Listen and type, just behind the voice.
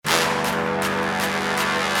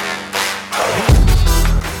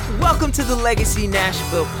Welcome to the Legacy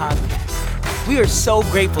Nashville podcast. We are so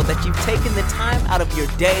grateful that you've taken the time out of your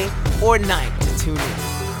day or night to tune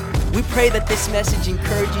in. We pray that this message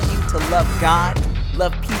encourages you to love God,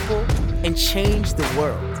 love people, and change the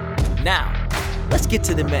world. Now, let's get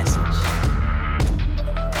to the message.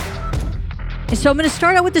 And so I'm going to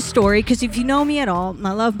start out with the story, because if you know me at all,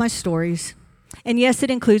 I love my stories. And yes, it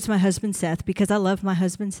includes my husband, Seth, because I love my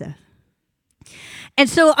husband, Seth. And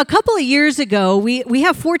so a couple of years ago, we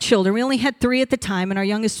have 4 children. We only had 3 at the time, and our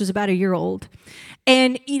youngest was about a year old.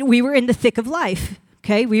 And we were in the thick of life,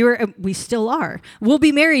 okay? We still are. We'll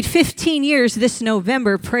be married 15 years this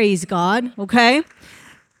November, praise God, okay?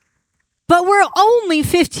 But we're only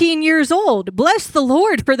 15 years old. Bless the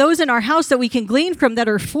Lord for those in our house that we can glean from that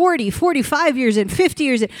are 40, 45 years and 50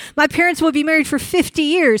 years. My parents will be married for 50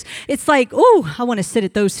 years. It's like, oh, I want to sit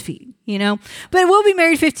at those feet, you know? But we'll be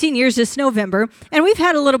married 15 years this November. And we've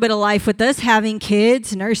had a little bit of life with us, having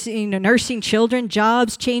kids, nursing children,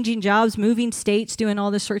 jobs, changing jobs, moving states, doing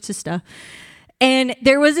all this sorts of stuff. And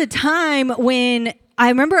there was a time when I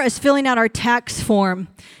remember us filling out our tax form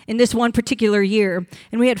in this one particular year,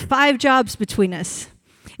 and we had 5 jobs between us.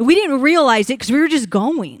 And we didn't realize it because we were just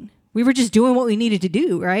going. We were just doing what we needed to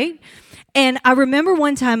do, right? And I remember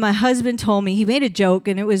one time my husband told me, he made a joke,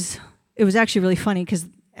 and it was actually really funny because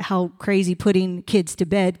how crazy putting kids to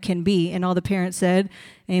bed can be, and all the parents said,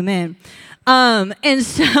 amen. And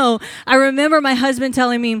so I remember my husband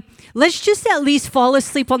telling me, let's just at least fall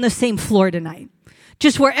asleep on the same floor tonight.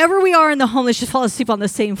 Just wherever we are in the home, let's just fall asleep on the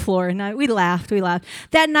same floor. And we laughed.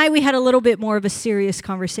 That night, we had a little bit more of a serious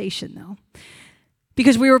conversation, though,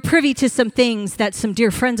 because we were privy to some things that some dear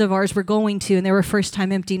friends of ours were going to, and they were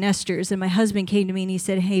first-time empty nesters. And my husband came to me, and he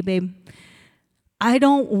said, hey, babe, I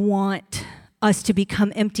don't want us to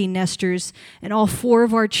become empty nesters and all 4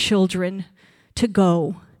 of our children to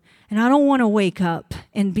go. And I don't want to wake up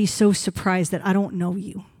and be so surprised that I don't know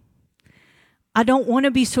you. I don't want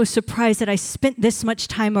to be so surprised that I spent this much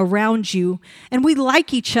time around you and we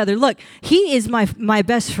like each other. Look, he is my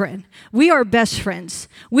best friend. We are best friends.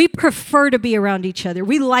 We prefer to be around each other.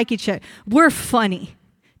 We like each other. We're funny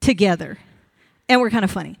together, and we're kind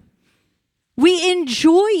of funny. We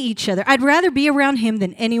enjoy each other. I'd rather be around him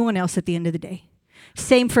than anyone else at the end of the day.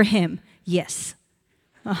 Same for him. Yes.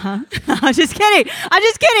 I'm just kidding.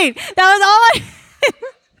 That was all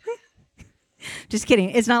Just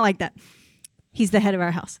kidding. It's not like that. He's the head of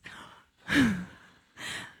our house.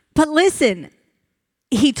 But listen,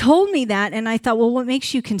 he told me that, and I thought, well, what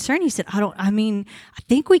makes you concerned? He said, I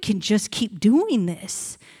think we can just keep doing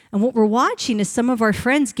this. And what we're watching is some of our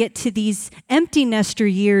friends get to these empty nester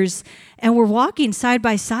years, and we're walking side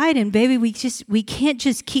by side, and baby, we can't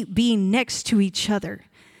just keep being next to each other.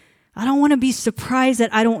 I don't want to be surprised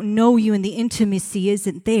that I don't know you and the intimacy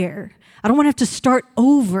isn't there. I don't want to have to start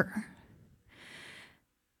over.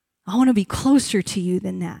 I want to be closer to you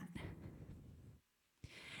than that.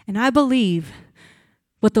 And I believe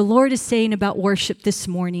what the Lord is saying about worship this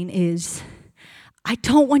morning is, I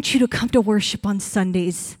don't want you to come to worship on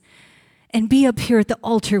Sundays and be up here at the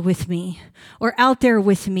altar with me or out there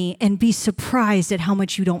with me and be surprised at how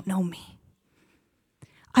much you don't know me.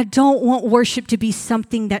 I don't want worship to be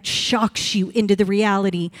something that shocks you into the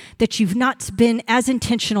reality that you've not been as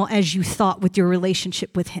intentional as you thought with your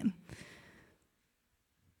relationship with him.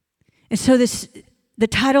 And so the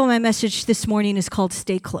title of my message this morning is called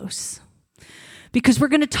Stay Close. Because we're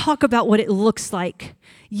going to talk about what it looks like.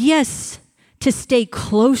 Yes, to stay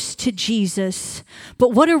close to Jesus,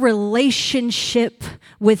 but what a relationship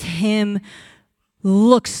with him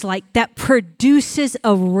looks like that produces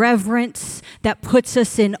a reverence that puts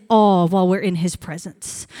us in awe while we're in his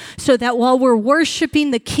presence. So that while we're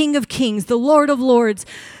worshiping the King of Kings, the Lord of Lords,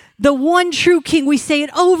 the one true King, we say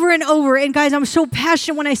it over and over. And guys, I'm so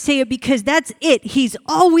passionate when I say it because that's it. He's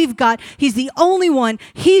all we've got. He's the only one.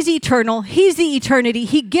 He's eternal. He's the eternity.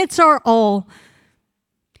 He gets our all.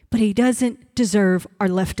 But he doesn't deserve our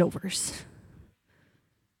leftovers.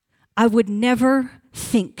 I would never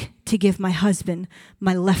think to give my husband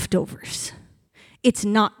my leftovers. It's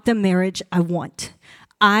not the marriage I want.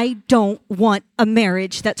 I don't want a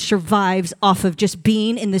marriage that survives off of just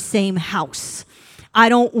being in the same house. I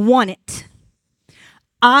don't want it.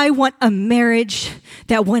 I want a marriage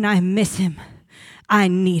that when I miss him, I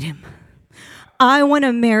need him. I want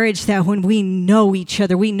a marriage that when we know each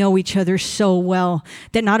other so well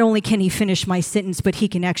that not only can he finish my sentence, but he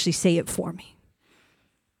can actually say it for me.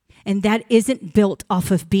 And that isn't built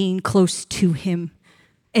off of being close to him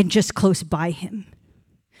and just close by him.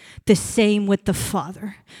 The same with the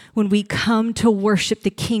Father. When we come to worship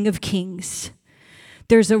the King of Kings,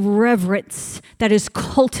 There's a reverence that is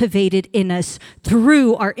cultivated in us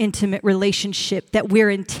through our intimate relationship that we're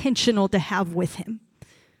intentional to have with him.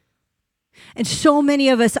 And so many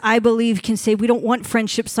of us, I believe, can say we don't want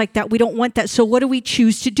friendships like that. We don't want that. So what do we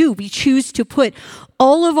choose to do? We choose to put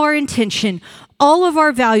all of our intention, all of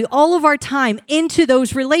our value, all of our time into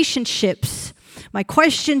those relationships. My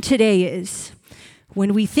question today is,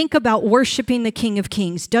 when we think about worshiping the King of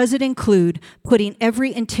Kings, does it include putting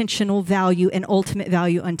every intentional value and ultimate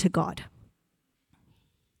value unto God?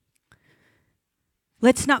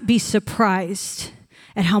 Let's not be surprised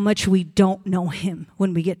at how much we don't know him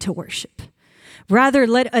when we get to worship. Rather,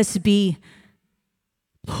 let us be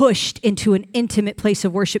pushed into an intimate place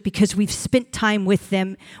of worship because we've spent time with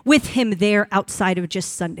him there outside of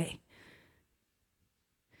just Sunday.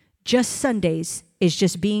 Just Sundays is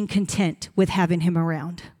just being content with having him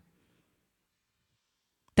around.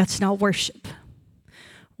 That's not worship.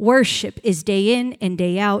 Worship is day in and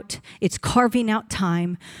day out. It's carving out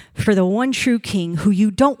time for the one true King who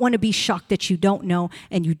you don't want to be shocked that you don't know,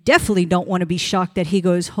 and you definitely don't want to be shocked that he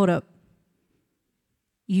goes, hold up,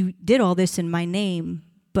 you did all this in my name,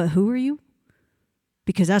 but who are you?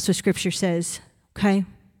 Because that's what Scripture says, okay?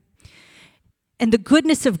 And the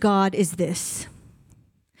goodness of God is this.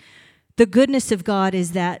 The goodness of God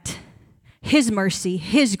is that his mercy,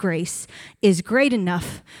 his grace is great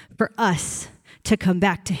enough for us to come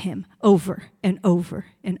back to him over and over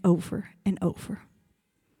and over and over.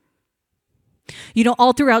 You know,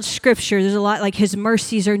 all throughout Scripture, there's a lot like his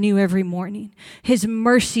mercies are new every morning. His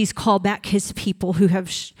mercies call back his people who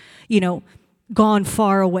have, gone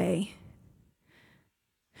far away.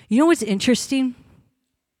 You know what's interesting?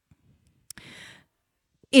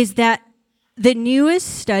 Is that the newest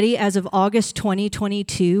study as of August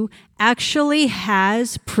 2022 actually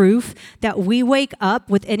has proof that we wake up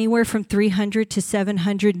with anywhere from 300 to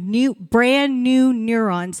 700 brand new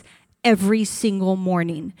neurons every single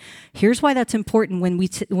morning. Here's why that's important when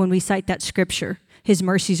we cite that scripture. His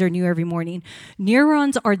mercies are new every morning.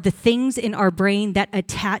 Neurons are the things in our brain that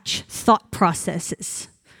attach thought processes.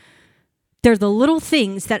 They're the little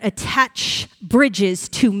things that attach bridges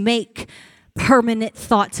to make permanent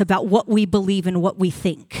thoughts about what we believe and what we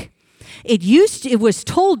think. It was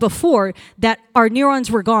told before that our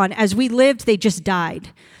neurons were gone. As we lived, they just died.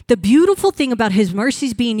 The beautiful thing about his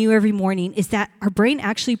mercies being new every morning is that our brain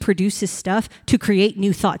actually produces stuff to create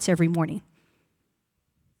new thoughts every morning.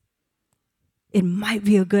 It might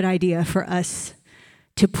be a good idea for us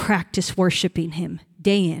to practice worshiping him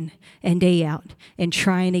day in and day out and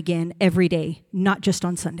trying again every day, not just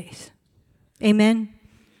on Sundays. Amen?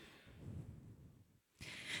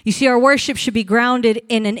 You see, our worship should be grounded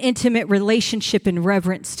in an intimate relationship and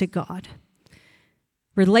reverence to God.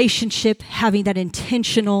 Relationship, having that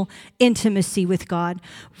intentional intimacy with God.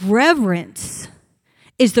 Reverence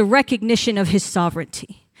is the recognition of his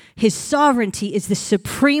sovereignty. His sovereignty is the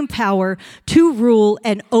supreme power to rule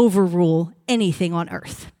and overrule anything on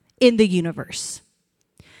earth, in the universe.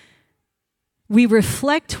 We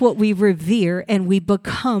reflect what we revere and we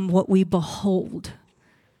become what we behold.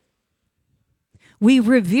 We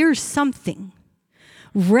revere something.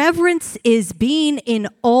 Reverence is being in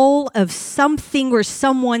awe of something or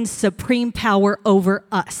someone's supreme power over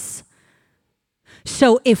us.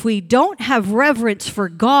 So if we don't have reverence for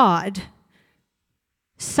God,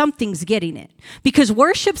 something's getting it. Because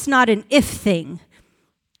worship's not an if thing.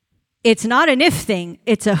 It's not an if thing.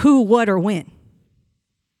 It's a who, what, or when.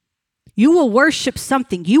 You will worship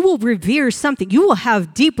something. You will revere something. You will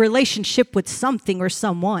have deep relationship with something or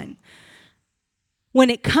someone. When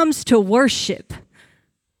it comes to worship,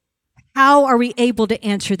 how are we able to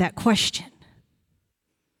answer that question?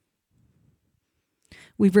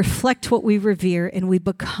 We reflect what we revere and we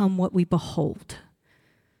become what we behold.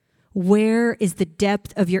 Where is the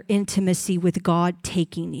depth of your intimacy with God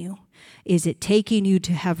taking you? Is it taking you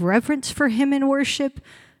to have reverence for him in worship?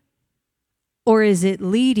 Or is it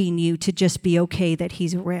leading you to just be okay that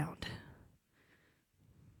he's around?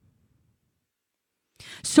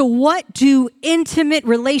 So what do intimate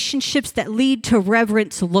relationships that lead to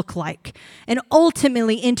reverence look like? And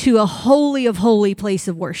ultimately into a holy of holy place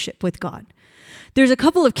of worship with God. There's a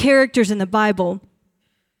couple of characters in the Bible.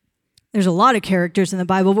 There's a lot of characters in the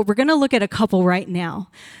Bible, but we're going to look at a couple right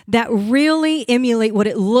now that really emulate what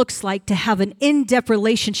it looks like to have an in-depth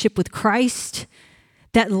relationship with Christ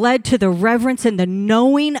that led to the reverence and the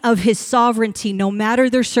knowing of his sovereignty no matter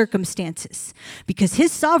their circumstances. Because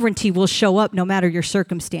his sovereignty will show up no matter your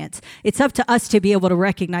circumstance. It's up to us to be able to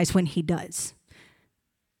recognize when he does.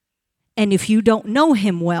 And if you don't know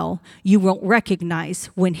him well, you won't recognize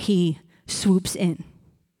when he swoops in.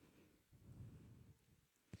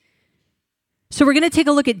 So we're going to take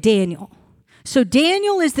a look at Daniel. So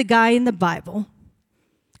Daniel is the guy in the Bible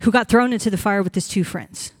who got thrown into the fire with his two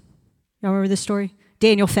friends. Y'all remember this story?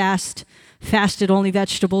 Daniel fasted only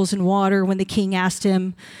vegetables and water when the king asked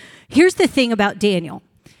him. Here's the thing about Daniel.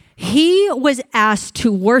 He was asked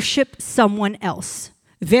to worship someone else.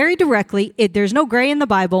 Very directly. There's no gray in the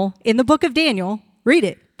Bible. In the book of Daniel, read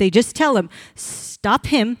it. They just tell him, stop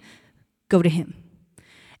him, go to him.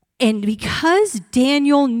 And because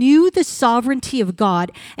Daniel knew the sovereignty of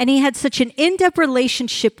God and he had such an in-depth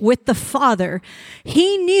relationship with the Father,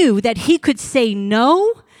 he knew that he could say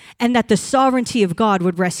no and that the sovereignty of God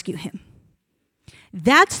would rescue him.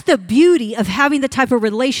 That's the beauty of having the type of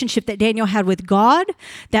relationship that Daniel had with God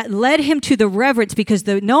that led him to the reverence, because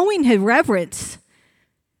the knowing his reverence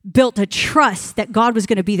built a trust that God was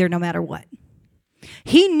going to be there no matter what.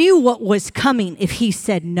 He knew what was coming if he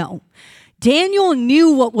said no. Daniel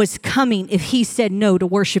knew what was coming if he said no to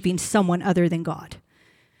worshiping someone other than God.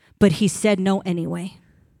 But he said no anyway.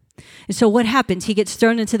 And so what happens? He gets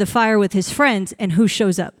thrown into the fire with his friends, and who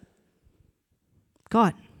shows up?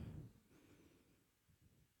 God.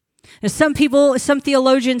 Now, some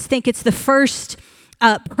theologians think it's the first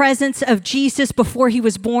presence of Jesus before he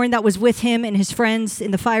was born that was with him and his friends in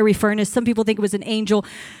the fiery furnace. Some people think it was an angel.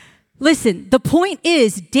 Listen, the point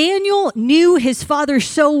is, Daniel knew his Father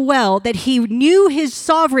so well that he knew his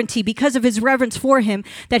sovereignty because of his reverence for him,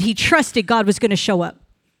 that he trusted God was going to show up.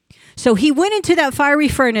 So he went into that fiery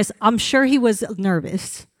furnace. I'm sure he was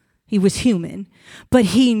nervous. He was human. But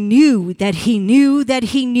he knew that he knew that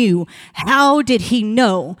he knew. How did he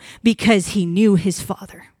know? Because he knew his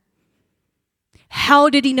Father. How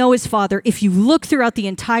did he know his Father? If you look throughout the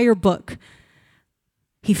entire book,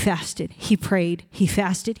 he fasted, he prayed, he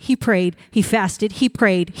fasted, he prayed, he fasted, he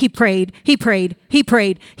prayed, he prayed, he prayed, he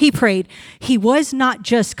prayed, he prayed. He was not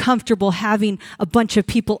just comfortable having a bunch of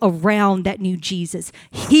people around that knew Jesus.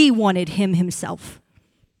 He wanted him himself.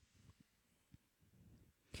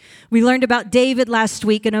 We learned about David last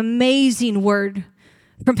week, an amazing word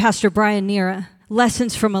from Pastor Brian Nera,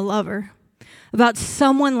 Lessons from a Lover, about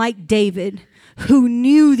someone like David who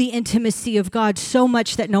knew the intimacy of God so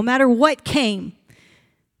much that no matter what came,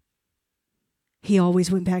 he always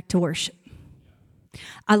went back to worship.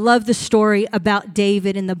 I love the story about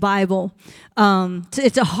David in the Bible.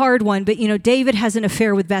 It's a hard one, but David has an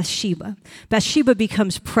affair with Bathsheba. Bathsheba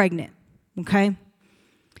becomes pregnant, okay?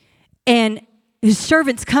 And his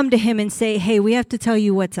servants come to him and say, hey, we have to tell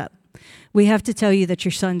you what's up. We have to tell you that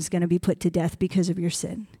your son's going to be put to death because of your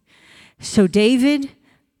sin. So David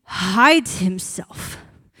hides himself,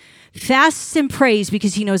 fasts and prays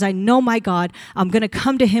because he knows, I know my God. I'm going to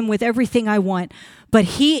come to him with everything I want, but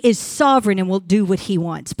he is sovereign and will do what he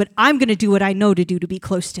wants. But I'm going to do what I know to do to be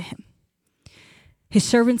close to him. His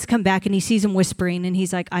servants come back and he sees him whispering and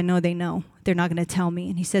he's like, I know they know. They're not going to tell me.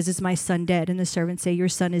 And he says, is my son dead? And the servants say, your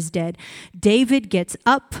son is dead. David gets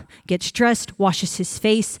up, gets dressed, washes his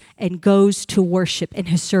face, and goes to worship. And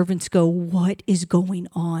his servants go, what is going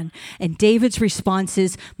on? And David's response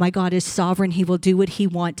is, my God is sovereign. He will do what he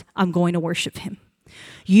wants. I'm going to worship him.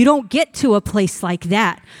 You don't get to a place like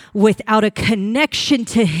that without a connection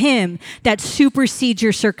to him that supersedes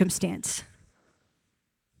your circumstance.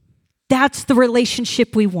 That's the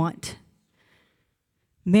relationship we want.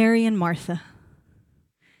 Mary and Martha.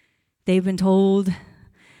 They've been told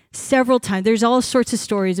several times. There's all sorts of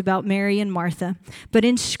stories about Mary and Martha. But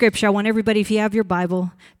in Scripture, I want everybody, if you have your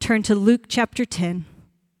Bible, turn to Luke chapter 10.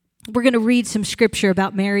 We're going to read some Scripture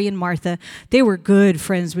about Mary and Martha. They were good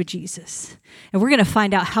friends with Jesus. And we're going to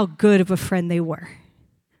find out how good of a friend they were.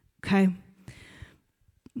 Okay?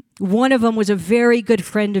 One of them was a very good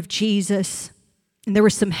friend of Jesus. And there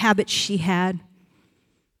were some habits she had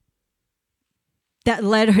that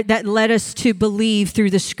led us to believe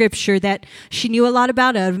through the Scripture that she knew a lot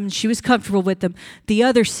about him. She was comfortable with them. The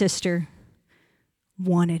other sister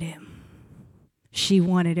wanted him. She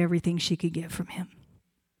wanted everything she could get from him.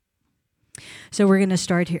 So we're going to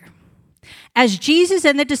start here. As Jesus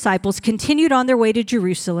and the disciples continued on their way to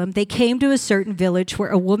Jerusalem, they came to a certain village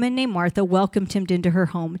where a woman named Martha welcomed him into her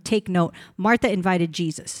home. Take note, Martha invited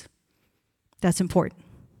Jesus. That's important.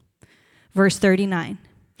 Verse 39.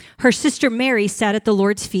 Her sister Mary sat at the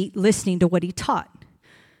Lord's feet listening to what he taught.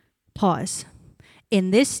 Pause. In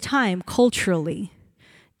this time, culturally,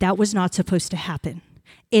 that was not supposed to happen.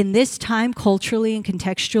 In this time, culturally and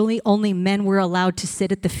contextually, only men were allowed to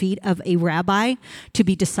sit at the feet of a rabbi to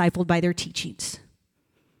be discipled by their teachings.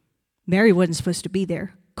 Mary wasn't supposed to be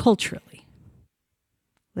there culturally.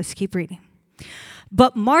 Let's keep reading.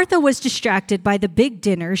 But Martha was distracted by the big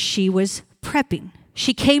dinner she was prepping.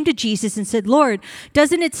 She came to Jesus and said, Lord,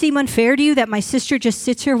 doesn't it seem unfair to you that my sister just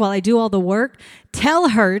sits here while I do all the work? Tell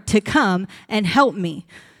her to come and help me.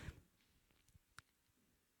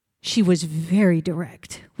 She was very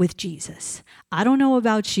direct with Jesus. I don't know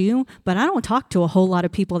about you, but I don't talk to a whole lot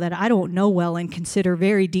of people that I don't know well and consider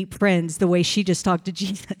very deep friends the way she just talked to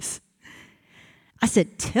Jesus. I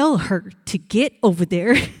said, tell her to get over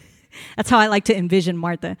there. That's how I like to envision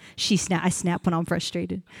Martha. I snap when I'm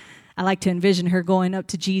frustrated. I like to envision her going up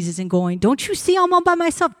to Jesus and going, don't you see I'm all by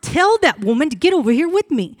myself? Tell that woman to get over here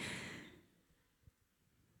with me.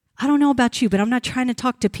 I don't know about you, but I'm not trying to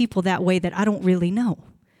talk to people that way that I don't really know.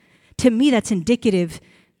 To me, that's indicative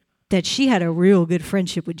that she had a real good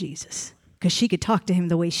friendship with Jesus because she could talk to him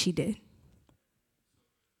the way she did.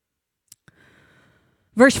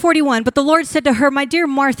 Verse 41, but the Lord said to her, my dear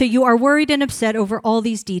Martha, you are worried and upset over all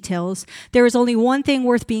these details. There is only one thing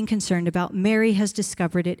worth being concerned about. Mary has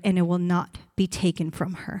discovered it, and it will not be taken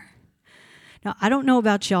from her. Now, I don't know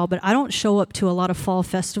about y'all, but I don't show up to a lot of fall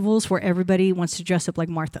festivals where everybody wants to dress up like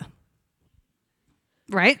Martha.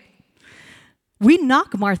 Right? We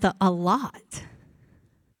knock Martha a lot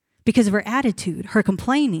because of her attitude, her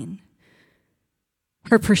complaining,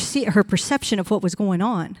 her perception of what was going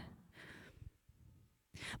on.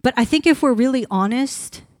 But I think if we're really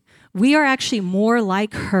honest, we are actually more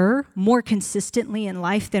like her more consistently in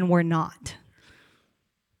life than we're not.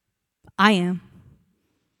 I am.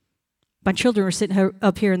 My children were sitting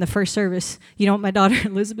up here in the first service. You know what my daughter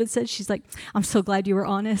Elizabeth said? She's like, I'm so glad you were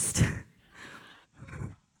honest.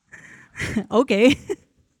 Okay.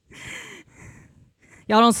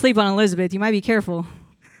 Y'all don't sleep on Elizabeth. You might be careful.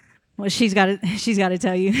 Well, she's got to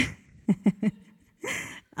tell you.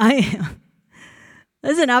 I am.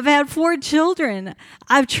 Listen, I've had 4 children.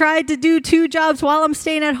 I've tried to do 2 jobs while I'm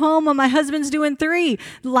staying at home and my husband's doing 3.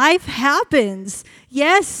 Life happens.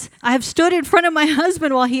 Yes, I have stood in front of my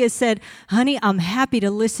husband while he has said, honey, I'm happy to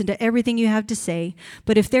listen to everything you have to say,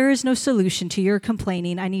 but if there is no solution to your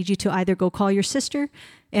complaining, I need you to either go call your sister,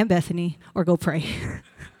 Aunt Bethany, or go pray.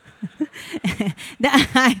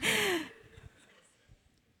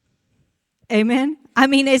 Amen? I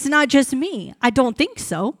mean, it's not just me. I don't think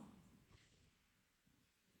so.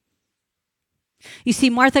 You see,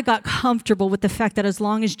 Martha got comfortable with the fact that as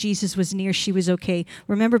long as Jesus was near, she was okay.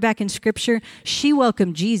 Remember back in Scripture, she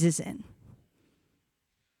welcomed Jesus in.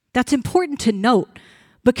 That's important to note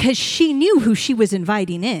because she knew who she was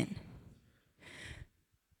inviting in.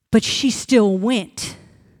 But she still went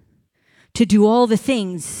to do all the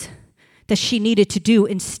things that she needed to do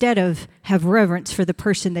instead of have reverence for the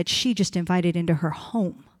person that she just invited into her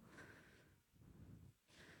home.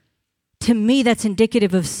 To me, that's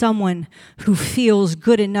indicative of someone who feels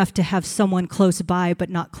good enough to have someone close by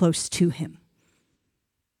but not close to him.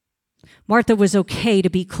 Martha was okay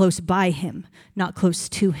to be close by him, not close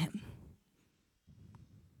to him.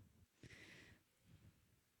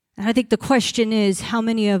 And I think the question is, how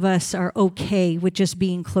many of us are okay with just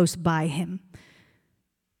being close by him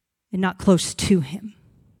and not close to him?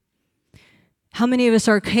 How many of us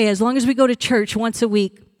are okay as long as we go to church once a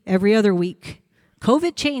week, every other week?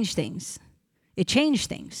 COVID changed things. It changed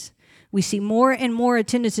things. We see more and more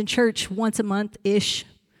attendance in church once a month-ish.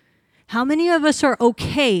 How many of us are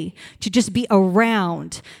okay to just be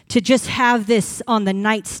around, to just have this on the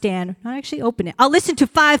nightstand? Not actually open it. I'll listen to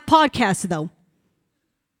 5 podcasts, though.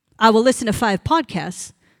 I will listen to 5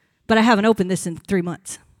 podcasts, but I haven't opened this in 3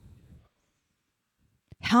 months.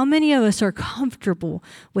 How many of us are comfortable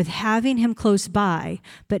with having him close by,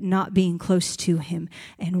 but not being close to him?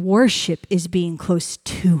 And worship is being close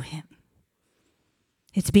to him.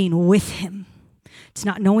 It's being with him. It's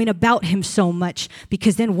not knowing about him so much,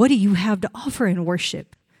 because then what do you have to offer in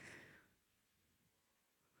worship?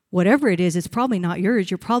 Whatever it is, it's probably not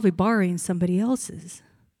yours. You're probably borrowing somebody else's.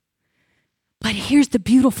 But here's the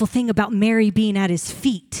beautiful thing about Mary being at his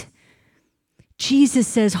feet. Jesus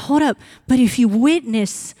says, hold up, but if you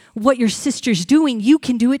witness what your sister's doing, you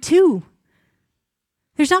can do it too.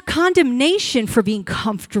 There's not condemnation for being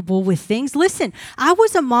comfortable with things. Listen, I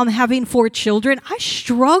was a mom having 4 children. I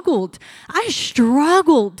struggled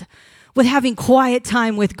with having quiet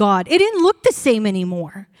time with God. It didn't look the same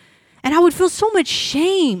anymore. And I would feel so much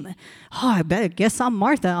shame. Oh, I guess I'm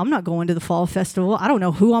Martha. I'm not going to the fall festival. I don't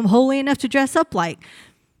know who I'm holy enough to dress up like.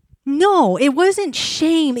 No, it wasn't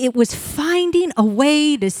shame. It was finding a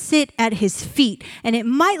way to sit at his feet. And it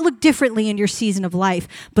might look differently in your season of life,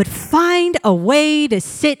 but find a way to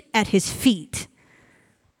sit at his feet.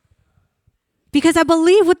 Because I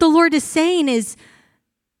believe what the Lord is saying is,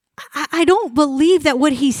 I don't believe that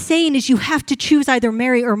what he's saying is you have to choose either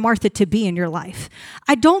Mary or Martha to be in your life.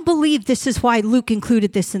 I don't believe this is why Luke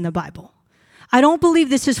included this in the Bible. I don't believe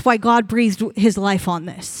this is why God breathed his life on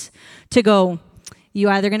this. To go, you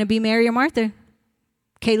either going to be Mary or Martha.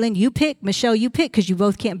 Caitlin, you pick. Michelle, you pick, because you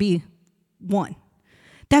both can't be one.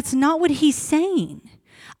 That's not what he's saying.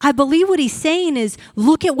 I believe what he's saying is,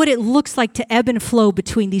 look at what it looks like to ebb and flow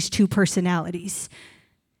between these two personalities.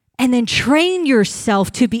 And then train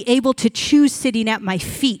yourself to be able to choose sitting at my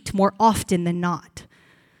feet more often than not.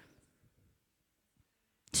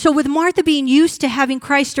 So with Martha being used to having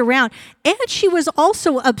Christ around, and she was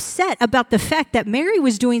also upset about the fact that Mary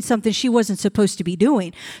was doing something she wasn't supposed to be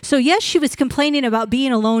doing. So yes, she was complaining about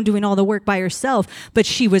being alone, doing all the work by herself, but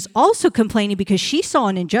she was also complaining because she saw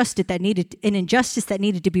an injustice that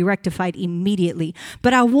needed to be rectified immediately.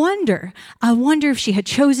 But I wonder if she had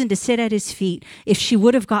chosen to sit at his feet, if she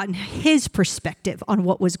would have gotten his perspective on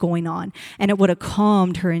what was going on, and it would have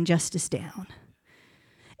calmed her injustice down.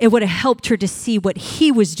 It would have helped her to see what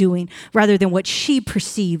he was doing rather than what she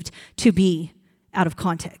perceived to be out of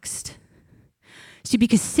context. See,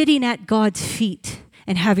 because sitting at God's feet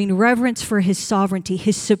and having reverence for his sovereignty,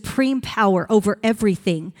 his supreme power over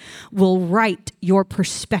everything, will right your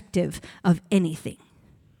perspective of anything.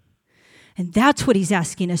 And that's what he's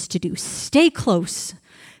asking us to do. Stay close.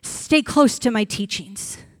 Stay close to my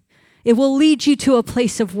teachings. It will lead you to a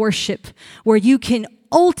place of worship where you can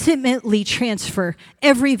ultimately transfer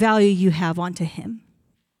every value you have onto him.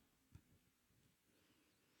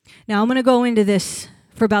 Now I'm going to go into this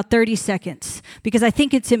for about 30 seconds because I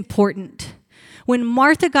think it's important. When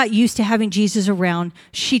Martha got used to having Jesus around,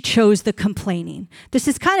 she chose the complaining. This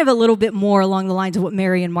is kind of a little bit more along the lines of what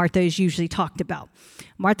Mary and Martha is usually talked about.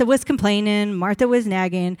 Martha was complaining, Martha was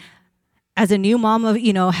nagging. As a new mom of,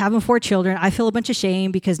 having 4 children, I feel a bunch of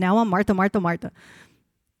shame because now I'm Martha.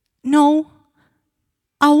 No.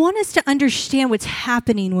 I want us to understand what's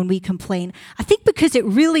happening when we complain. I think because it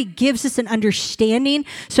really gives us an understanding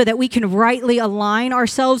so that we can rightly align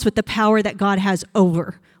ourselves with the power that God has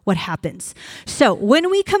over what happens. So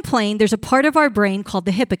when we complain, there's a part of our brain called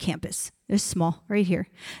the hippocampus. It's small, right here.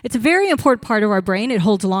 It's a very important part of our brain. It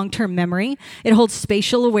holds long-term memory. It holds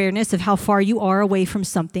spatial awareness of how far you are away from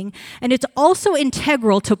something. And it's also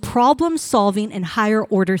integral to problem solving and higher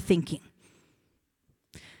order thinking.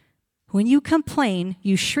 When you complain,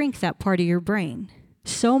 you shrink that part of your brain,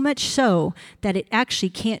 so much so that it actually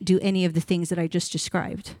can't do any of the things that I just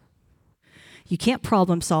described. You can't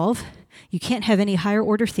problem solve, you can't have any higher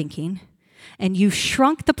order thinking, and you've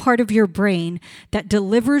shrunk the part of your brain that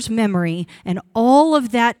delivers memory and all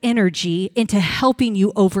of that energy into helping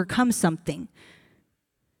you overcome something.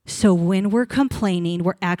 So when we're complaining,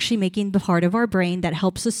 we're actually making the part of our brain that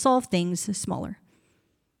helps us solve things smaller.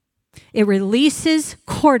 It releases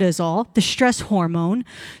cortisol, the stress hormone,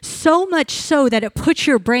 so much so that it puts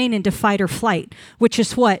your brain into fight or flight, which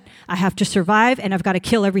is what? I have to survive and I've got to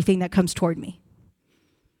kill everything that comes toward me.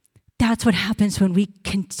 That's what happens when we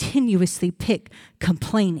continuously pick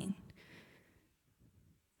complaining.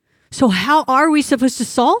 So how are we supposed to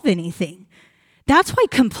solve anything? That's why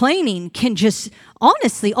complaining can just,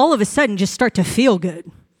 honestly, all of a sudden just start to feel good.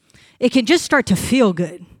 It can just start to feel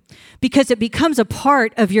good. Because it becomes a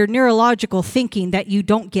part of your neurological thinking that you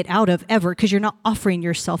don't get out of ever because you're not offering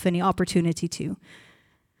yourself any opportunity to.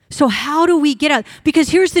 So how do we get out? Because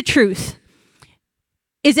here's the truth.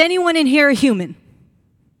 Is anyone in here a human?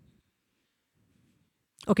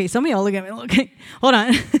 Okay, some of y'all look at me. Okay, hold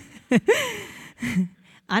on.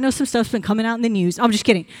 I know some stuff's been coming out in the news. I'm just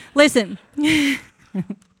kidding. Listen.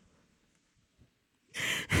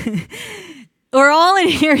 We're all in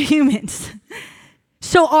here humans.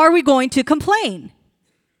 So are we going to complain?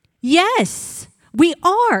 Yes, we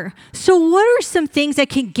are. So what are some things that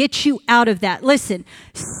can get you out of that? Listen,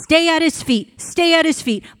 stay at his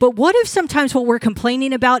feet. But what if sometimes what we're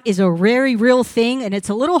complaining about is a very real thing and it's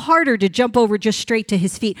a little harder to jump over just straight to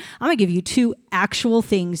his feet? I'm going to give you 2 actual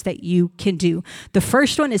things that you can do. The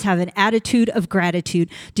first one is have an attitude of gratitude.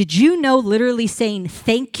 Did you know literally saying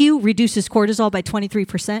thank you reduces cortisol by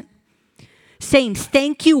 23%? Saying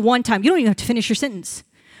thank you one time. You don't even have to finish your sentence.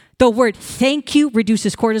 The word thank you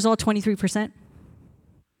reduces cortisol 23%.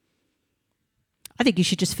 I think you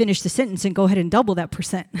should just finish the sentence and go ahead and double that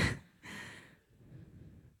percent.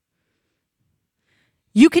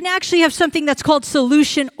 You can actually have something that's called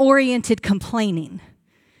solution-oriented complaining,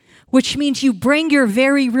 which means you bring your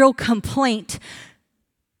very real complaint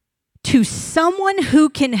to someone who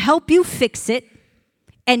can help you fix it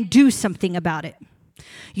and do something about it.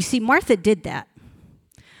 You see, Martha did that.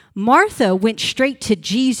 Martha went straight to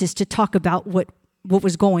Jesus to talk about what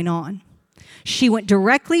was going on. She went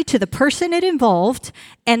directly to the person it involved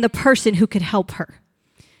and the person who could help her.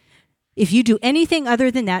 If you do anything other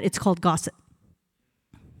than that, it's called gossip.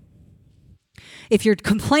 If you're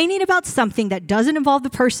complaining about something that doesn't involve the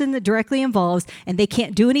person that directly involves and they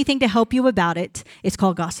can't do anything to help you about it, it's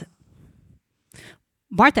called gossip.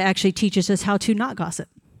 Martha actually teaches us how to not gossip.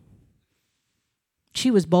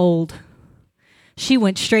 She was bold. She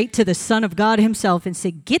went straight to the Son of God himself and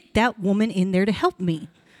said, get that woman in there to help me.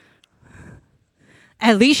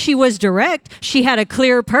 At least she was direct. She had a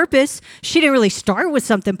clear purpose. She didn't really start with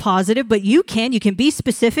something positive, but you can be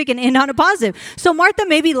specific and end on a positive. So Martha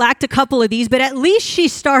maybe lacked a couple of these, but at least she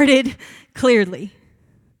started clearly.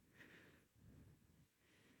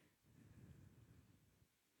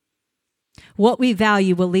 What we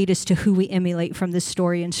value will lead us to who we emulate from this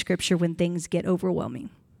story in Scripture when things get overwhelming.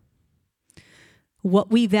 What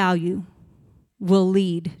we value will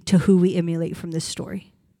lead to who we emulate from this story.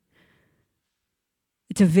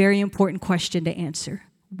 It's a very important question to answer.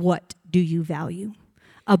 What do you value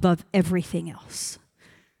above everything else?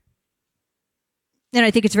 And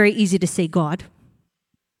I think it's very easy to say God,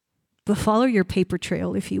 but follow your paper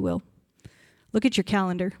trail, if you will. Look at your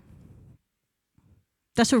calendar.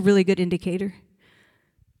 That's a really good indicator.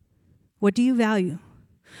 What do you value?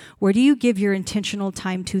 Where do you give your intentional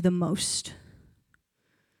time to the most?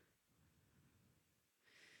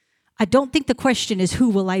 I don't think the question is, who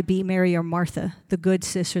will I be, Mary or Martha, the good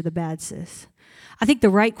sis or the bad sis? I think the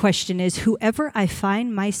right question is, whoever I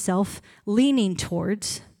find myself leaning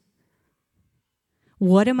towards,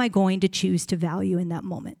 what am I going to choose to value in that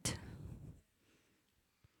moment?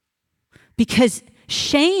 Because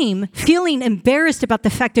shame, feeling embarrassed about the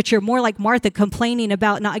fact that you're more like Martha, complaining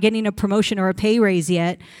about not getting a promotion or a pay raise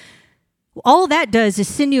yet, all that does is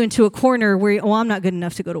send you into a corner where, I'm not good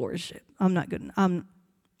enough to go to worship. I'm not good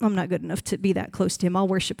enough to be that close to him. I'll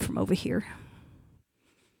worship from over here.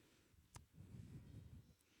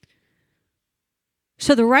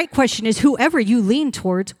 So the right question is, whoever you lean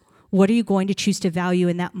towards, what are you going to choose to value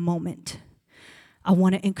in that moment? I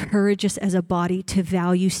want to encourage us as a body to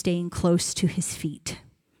value staying close to his feet.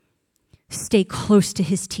 Stay close to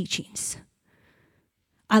his teachings.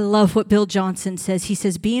 I love what Bill Johnson says. He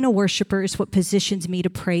says, being a worshiper is what positions me to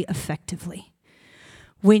pray effectively.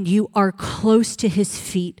 When you are close to his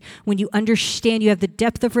feet, when you understand you have the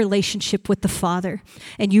depth of relationship with the Father,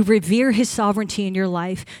 and you revere his sovereignty in your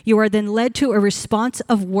life, you are then led to a response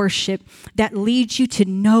of worship that leads you to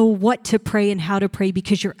know what to pray and how to pray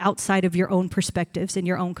because you're outside of your own perspectives and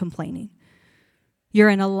your own complaining. You're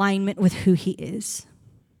in alignment with who he is.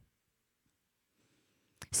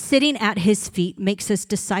 Sitting at his feet makes us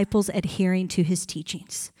disciples adhering to his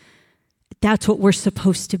teachings. That's what we're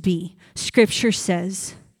supposed to be. Scripture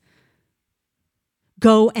says,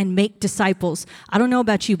 go and make disciples. I don't know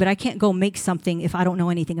about you, but I can't go make something if I don't know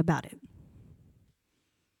anything about it.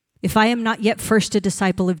 If I am not yet first a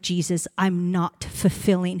disciple of Jesus, I'm not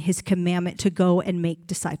fulfilling his commandment to go and make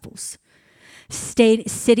disciples.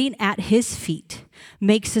 Sitting at his feet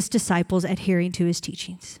makes us disciples adhering to his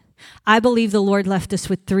teachings. I believe the Lord left us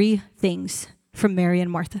with 3 things from Mary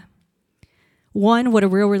and Martha. 1, what a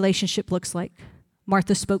real relationship looks like.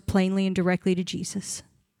 Martha spoke plainly and directly to Jesus.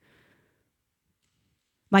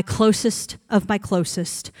 My closest of my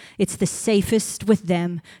closest, it's the safest with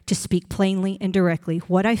them to speak plainly and directly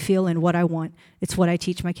what I feel and what I want. It's what I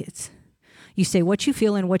teach my kids. You say what you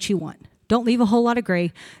feel and what you want. Don't leave a whole lot of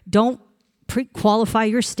gray. Don't pre-qualify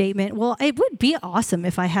your statement. Well, it would be awesome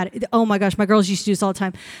if I had, oh my gosh, my girls used to do this all the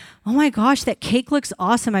time. Oh my gosh, that cake looks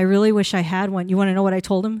awesome. I really wish I had one. You want to know what I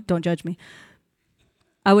told them? Don't judge me.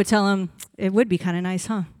 I would tell him, it would be kind of nice,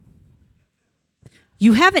 huh?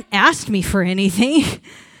 You haven't asked me for anything.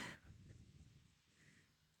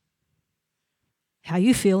 How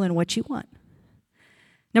you feel and what you want.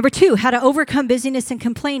 Number 2, how to overcome busyness and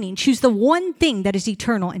complaining. Choose the one thing that is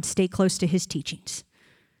eternal and stay close to his teachings.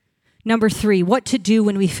 Number 3, what to do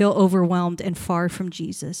when we feel overwhelmed and far from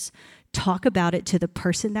Jesus. Talk about it to the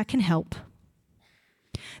person that can help.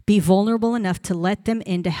 Be vulnerable enough to let them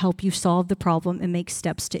in to help you solve the problem and make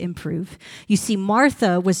steps to improve. You see,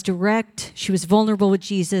 Martha was direct, she was vulnerable with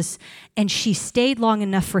Jesus, and she stayed long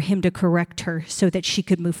enough for him to correct her so that she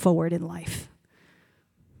could move forward in life.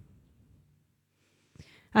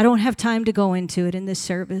 I don't have time to go into it in this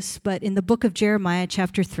service, but in the book of Jeremiah,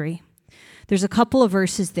 chapter 3, there's a couple of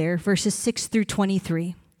verses there, verses 6 through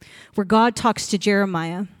 23, where God talks to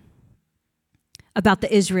Jeremiah about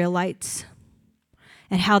the Israelites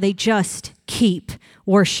and how they just keep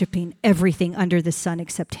worshiping everything under the sun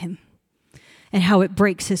except him, and how it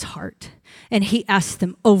breaks his heart. And he asks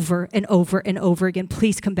them over and over and over again,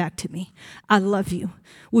 please come back to me. I love you.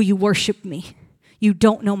 Will you worship me? You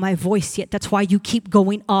don't know my voice yet. That's why you keep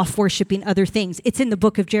going off worshiping other things. It's in the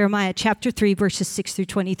book of Jeremiah, chapter 3, verses 6 through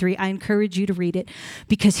 23. I encourage you to read it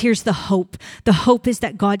because here's the hope. The hope is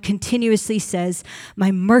that God continuously says,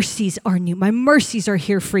 my mercies are new. My mercies are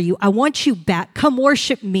here for you. I want you back. Come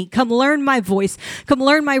worship me. Come learn my voice. Come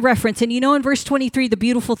learn my reference. And you know, in verse 23, the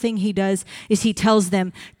beautiful thing he does is he tells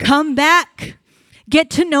them, come back.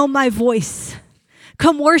 Get to know my voice.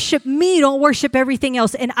 Come worship me, don't worship everything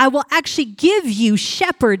else. And I will actually give you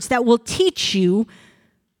shepherds that will teach you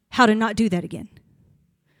how to not do that again.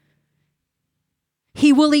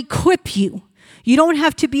 He will equip you. You don't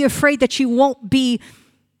have to be afraid that you won't be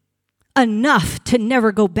enough to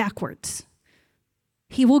never go backwards.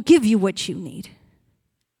 He will give you what you need.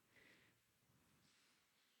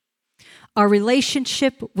 Our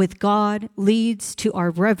relationship with God leads to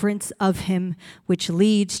our reverence of him, which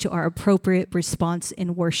leads to our appropriate response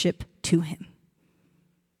in worship to him.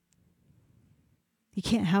 You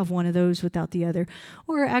can't have one of those without the other.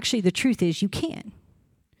 Or actually, the truth is, you can.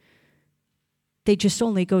 They just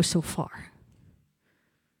only go so far.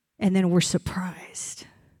 And then we're surprised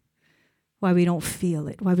why we don't feel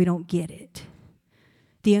it, why we don't get it.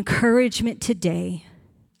 The encouragement today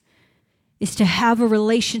is to have a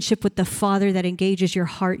relationship with the Father that engages your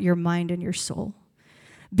heart, your mind, and your soul.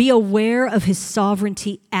 Be aware of his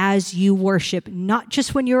sovereignty as you worship, not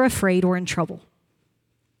just when you're afraid or in trouble.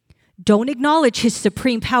 Don't acknowledge his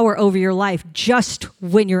supreme power over your life just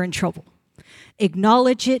when you're in trouble.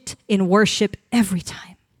 Acknowledge it in worship every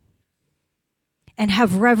time. And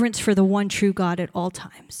have reverence for the one true God at all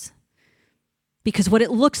times. Because what it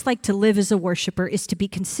looks like to live as a worshiper is to be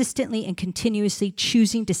consistently and continuously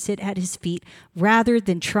choosing to sit at his feet rather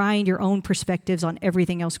than trying your own perspectives on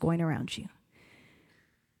everything else going around you.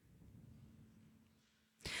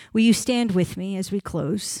 Will you stand with me as we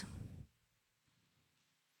close?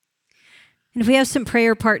 And if we have some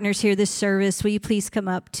prayer partners here this service, will you please come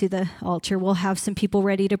up to the altar? We'll have some people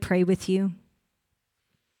ready to pray with you.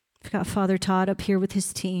 We've got Father Todd up here with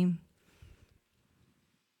his team.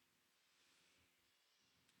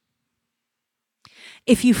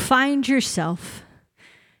 If you find yourself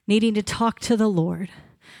needing to talk to the Lord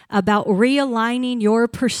about realigning your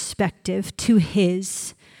perspective to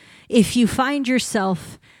his, if you find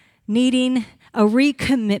yourself needing a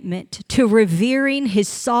recommitment to revering his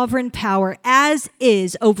sovereign power as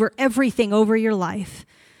is over everything over your life,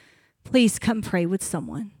 please come pray with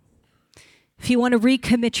someone. If you want to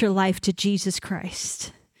recommit your life to Jesus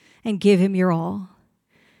Christ and give him your all,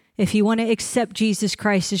 if you want to accept Jesus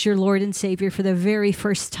Christ as your Lord and Savior for the very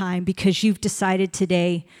first time because you've decided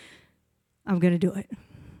today, I'm going to do it.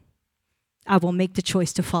 I will make the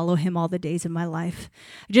choice to follow him all the days of my life.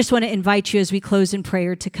 I just want to invite you as we close in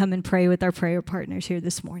prayer to come and pray with our prayer partners here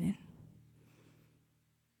this morning.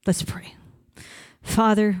 Let's pray.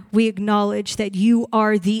 Father, we acknowledge that you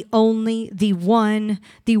are the only, the one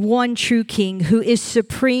true King who is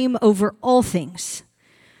supreme over all things,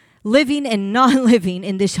 living and non-living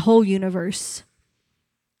in this whole universe.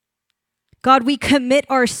 God, we commit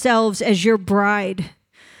ourselves as your bride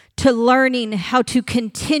to learning how to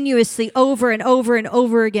continuously over and over and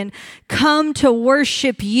over again come to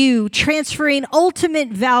worship you, transferring ultimate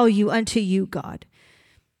value unto you, God.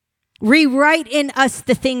 Rewrite in us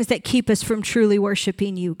the things that keep us from truly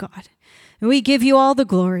worshiping you, God. And we give you all the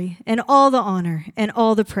glory and all the honor and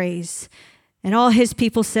all the praise. And all his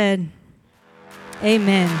people said,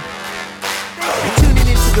 amen. Thanks for tuning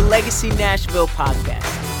into the Legacy Nashville podcast.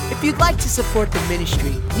 If you'd like to support the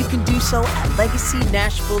ministry, you can do so at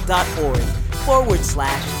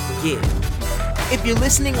legacynashville.org/give. If you're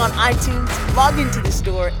listening on iTunes, log into the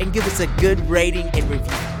store and give us a good rating and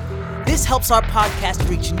review. This helps our podcast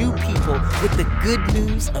reach new people with the good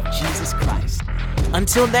news of Jesus Christ.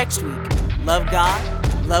 Until next week, love God,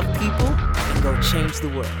 love people, and go change the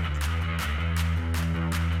world.